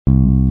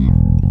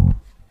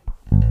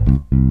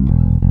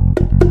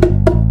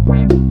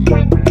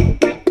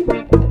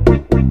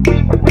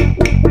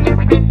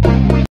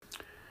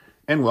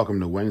And welcome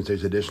to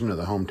Wednesday's edition of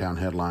the Hometown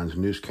Headlines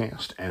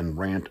newscast and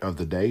rant of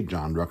the day.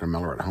 John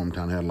Druckenmiller at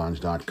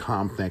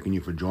hometownheadlines.com. Thanking you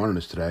for joining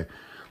us today.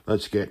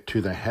 Let's get to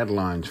the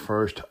headlines.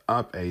 First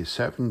up, a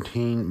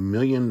 $17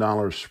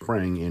 million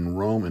spring in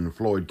Rome and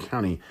Floyd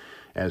County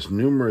as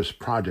numerous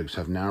projects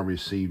have now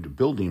received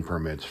building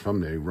permits from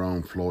the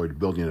Rome-Floyd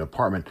Building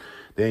Department.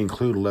 They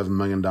include $11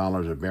 million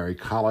at Berry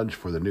College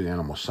for the new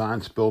Animal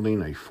Science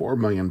Building, a $4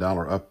 million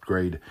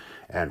upgrade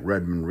at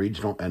Redmond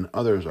Regional, and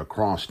others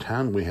across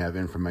town. We have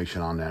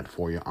information on that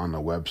for you on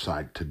the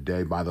website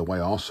today. By the way,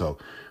 also,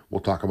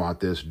 we'll talk about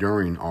this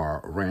during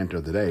our rant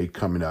of the day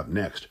coming up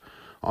next.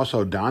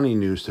 Also, dining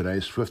news today,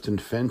 Swift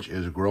 & Finch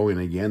is growing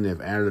again. They've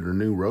added a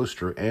new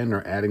roaster, and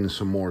they're adding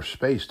some more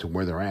space to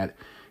where they're at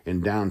in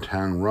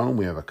downtown Rome.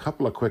 We have a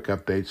couple of quick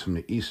updates from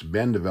the East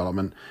Bend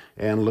development,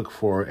 and look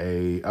for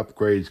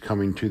upgrades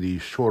coming to the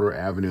Shorter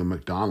Avenue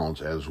McDonald's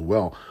as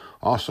well.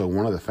 Also,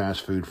 one of the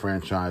fast food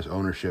franchise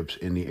ownerships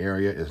in the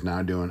area is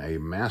now doing a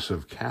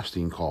massive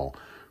casting call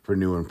for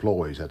new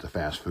employees at the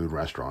fast food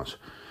restaurants.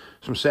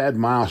 Some sad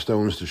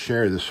milestones to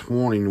share this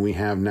morning. We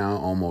have now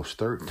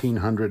almost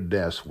 1,300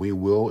 deaths. We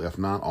will, if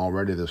not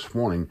already this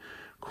morning,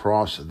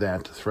 cross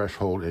that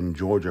threshold in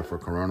Georgia for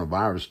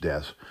coronavirus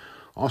deaths.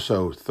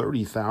 Also,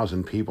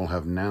 30,000 people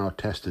have now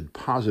tested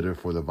positive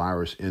for the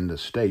virus in the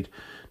state.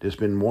 There's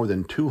been more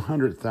than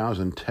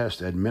 200,000 tests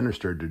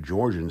administered to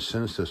Georgians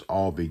since this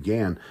all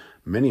began.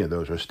 Many of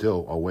those are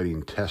still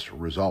awaiting test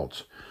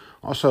results.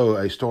 Also,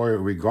 a story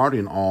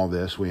regarding all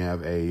this. We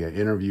have an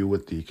interview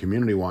with the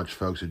Community Watch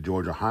folks at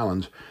Georgia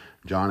Highlands.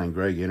 John and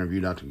Greg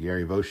interviewed Dr.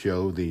 Gary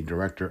Vocio, the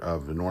director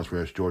of the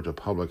Northwest Georgia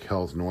Public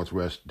Health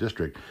Northwest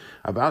District,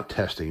 about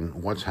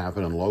testing, what's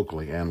happening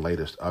locally, and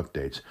latest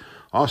updates.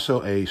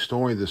 Also, a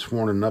story this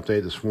morning, an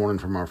update this morning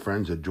from our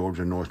friends at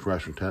Georgia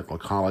Northwestern Technical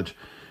College.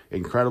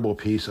 Incredible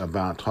piece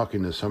about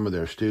talking to some of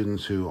their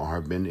students who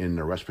have been in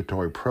the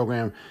respiratory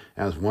program.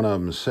 As one of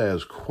them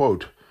says,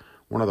 quote,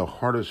 "One of the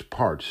hardest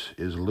parts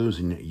is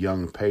losing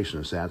young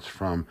patients." That's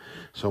from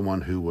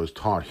someone who was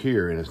taught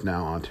here and is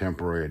now on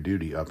temporary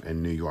duty up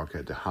in New York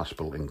at the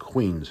hospital in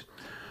Queens.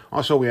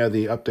 Also, we have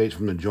the updates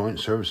from the Joint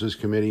Services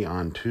Committee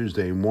on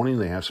Tuesday morning.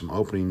 They have some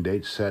opening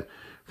dates set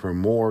for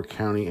more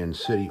county and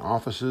city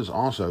offices.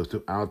 Also,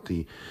 throughout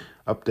the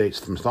updates,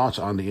 some thoughts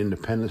on the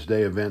Independence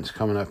Day events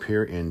coming up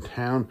here in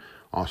town.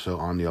 Also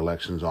on the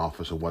elections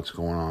office of what's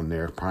going on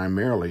there,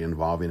 primarily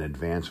involving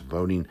advance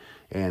voting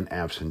and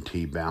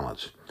absentee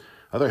ballots.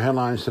 Other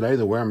headlines today,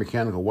 the Ware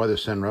Mechanical Weather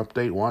Center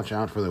update. Watch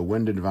out for the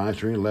wind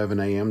advisory, 11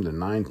 a.m. to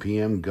 9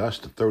 p.m.,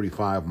 gust to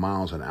 35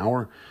 miles an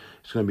hour.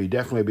 It's going to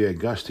definitely be a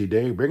gusty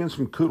day, bringing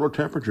some cooler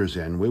temperatures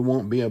in. We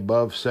won't be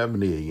above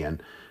 70 again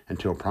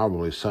until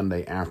probably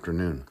Sunday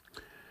afternoon.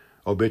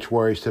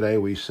 Obituaries today,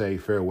 we say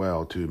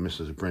farewell to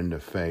Mrs. Brenda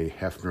Faye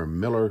Hefner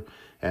Miller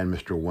and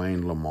Mr.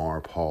 Wayne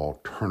Lamar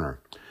Paul Turner.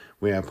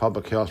 We have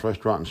public health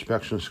restaurant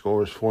inspection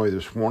scores for you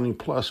this morning,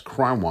 plus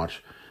Crime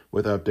Watch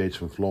with updates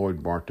from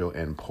Floyd, Bartow,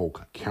 and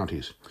Polk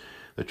counties.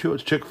 The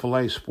Truett's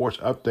Chick-fil-A sports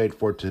update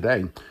for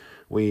today.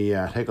 We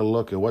take a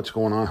look at what's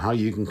going on, how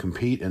you can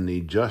compete in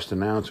the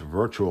just-announced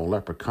virtual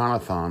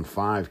Leprechaunathon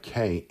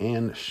 5K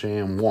and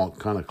Sham Walk.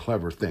 Kind of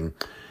clever thing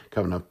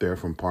coming up there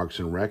from Parks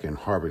and Rec and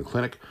Harbin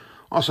Clinic.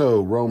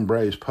 Also, Rome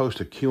Braves post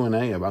a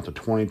Q&A about the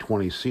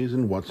 2020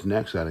 season. What's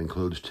next? That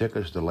includes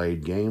tickets,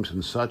 delayed games,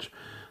 and such.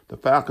 The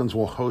Falcons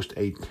will host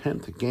a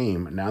 10th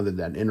game now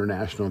that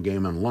international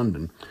game in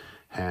London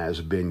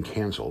has been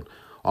canceled.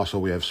 Also,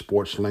 we have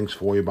sports links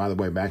for you. By the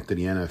way, back to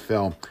the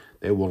NFL.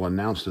 They will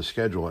announce the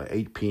schedule at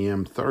 8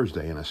 p.m.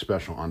 Thursday in a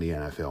special on the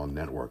NFL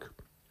Network.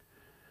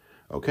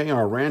 Okay,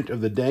 our rant of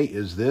the day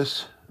is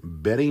this: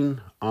 betting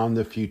on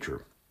the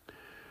future.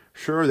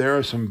 Sure, there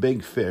are some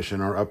big fish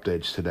in our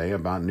updates today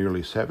about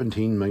nearly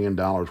 $17 million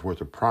worth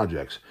of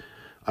projects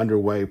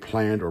underway,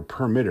 planned, or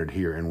permitted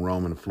here in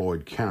Rome and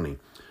Floyd County.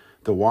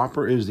 The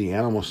whopper is the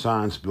Animal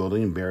Science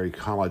Building Berry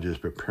College is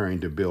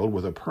preparing to build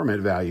with a permit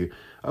value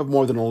of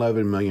more than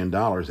 $11 million.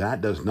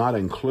 That does not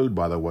include,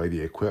 by the way, the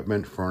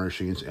equipment,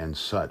 furnishings, and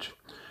such.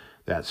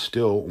 That's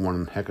still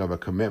one heck of a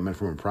commitment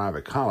from a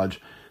private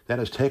college that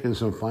has taken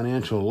some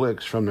financial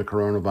licks from the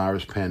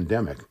coronavirus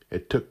pandemic.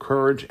 It took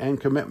courage and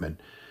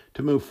commitment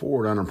to move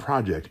forward on a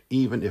project,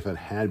 even if it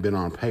had been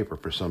on paper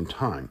for some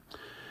time.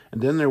 And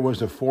then there was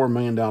the $4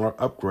 million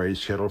upgrade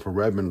scheduled for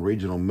Redmond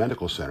Regional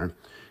Medical Center.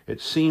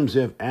 It seems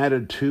they've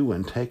added to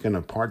and taken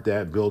apart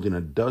that building a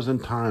dozen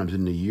times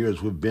in the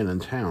years we've been in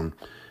town.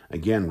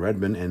 Again,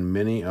 Redmond and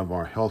many of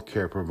our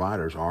healthcare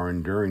providers are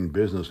enduring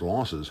business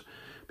losses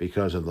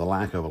because of the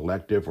lack of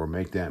elective or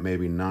make that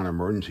maybe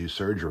non-emergency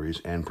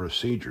surgeries and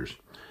procedures.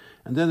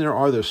 And then there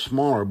are the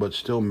smaller but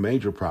still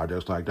major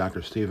projects like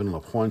Dr. Stephen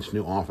LaPointe's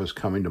new office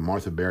coming to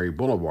Martha Berry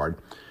Boulevard.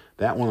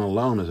 That one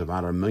alone is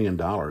about $1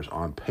 million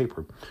on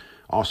paper.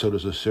 Also,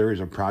 there's a series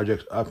of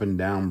projects up and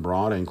down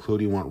Broad,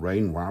 including what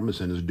Raiden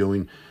Robinson is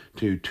doing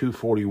to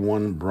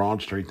 241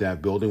 Broad Street.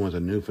 That building was a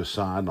new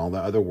facade and all the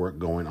other work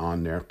going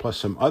on there, plus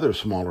some other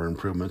smaller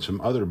improvements, some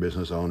other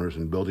business owners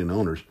and building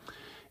owners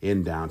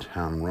in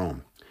downtown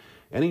Rome.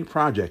 Any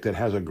project that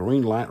has a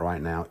green light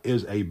right now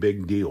is a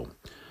big deal.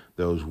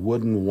 Those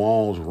wooden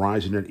walls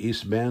rising at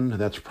East Bend,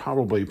 that's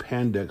probably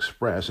Panda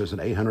Express, as an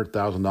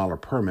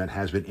 $800,000 permit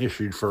has been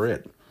issued for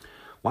it.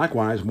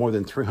 Likewise, more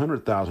than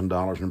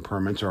 $300,000 in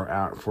permits are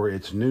out for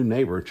its new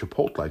neighbor,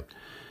 Chipotle,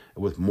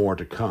 with more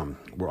to come.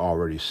 We're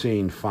already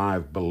seeing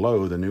Five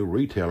Below, the new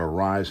retailer,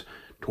 rise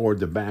toward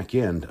the back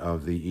end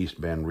of the East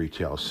Bend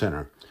Retail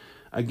Center.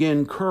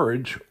 Again,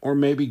 courage or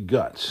maybe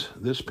guts.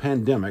 This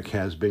pandemic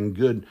has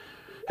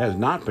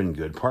not been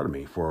good,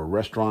 for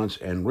restaurants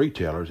and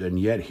retailers, and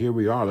yet here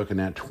we are looking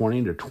at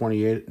 20 to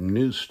 28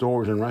 new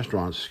stores and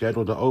restaurants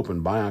scheduled to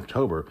open by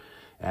October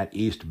at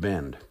East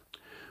Bend.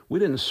 We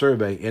didn't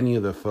survey any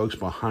of the folks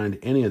behind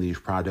any of these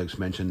projects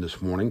mentioned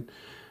this morning.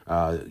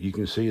 You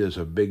can see there's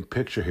a big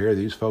picture here.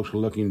 These folks are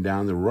looking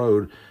down the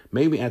road,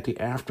 maybe at the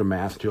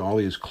aftermath to all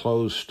these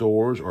closed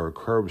stores or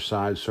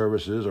curbside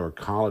services or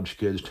college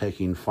kids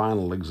taking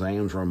final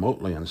exams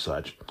remotely and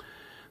such.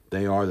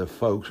 They are the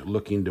folks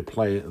looking to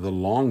play the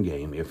long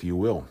game, if you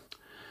will.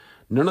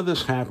 None of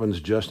this happens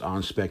just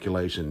on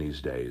speculation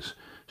these days.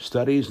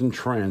 Studies and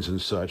trends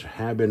and such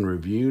have been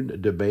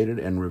reviewed, debated,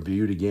 and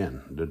reviewed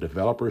again. The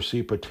developers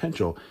see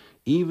potential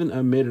even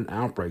amid an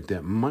outbreak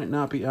that might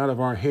not be out of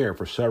our hair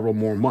for several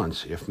more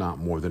months, if not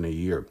more than a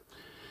year.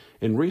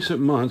 In recent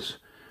months,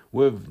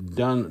 we've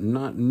done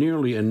not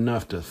nearly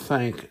enough to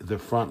thank the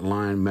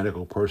frontline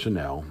medical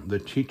personnel, the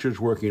teachers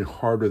working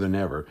harder than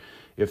ever,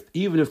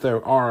 even if they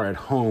are at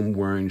home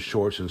wearing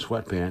shorts and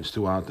sweatpants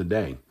throughout the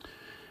day.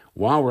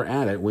 While we're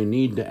at it, we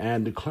need to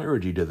add the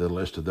clergy to the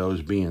list of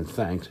those being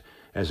thanked,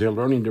 as they're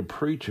learning to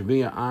preach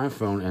via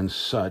iPhone and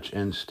such,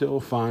 and still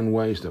find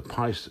ways to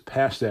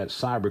pass that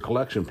cyber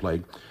collection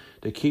plague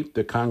to keep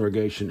the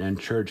congregation and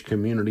church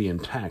community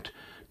intact,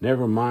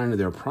 never mind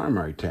their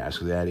primary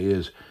task, that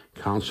is,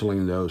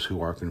 counseling those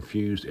who are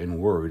confused and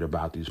worried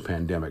about these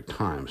pandemic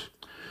times.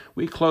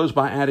 We close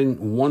by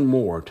adding one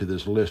more to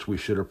this list we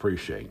should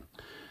appreciate.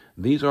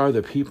 These are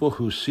the people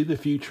who see the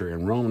future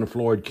in Roman and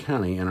Floyd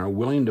County and are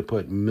willing to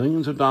put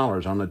millions of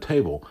dollars on the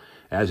table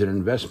as an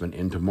investment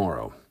in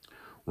tomorrow.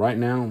 Right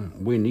now,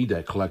 we need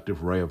that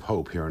collective ray of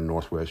hope here in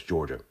Northwest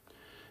Georgia.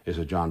 This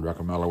is John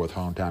Druckenmiller with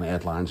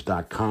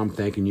HometownHeadlines.com,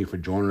 thanking you for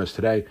joining us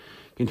today.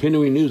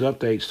 Continuing news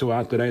updates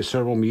throughout the day.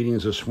 Several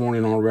meetings this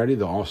morning already.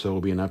 There also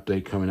will be an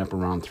update coming up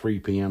around 3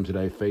 p.m.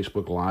 today.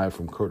 Facebook Live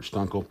from Kurt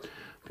Stunkel.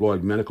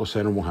 Floyd Medical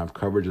Center will have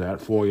coverage of that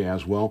for you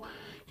as well.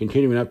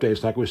 Continuing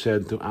updates, like we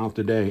said, throughout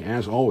the day.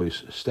 As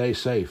always, stay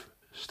safe,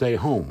 stay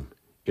home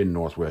in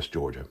Northwest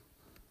Georgia.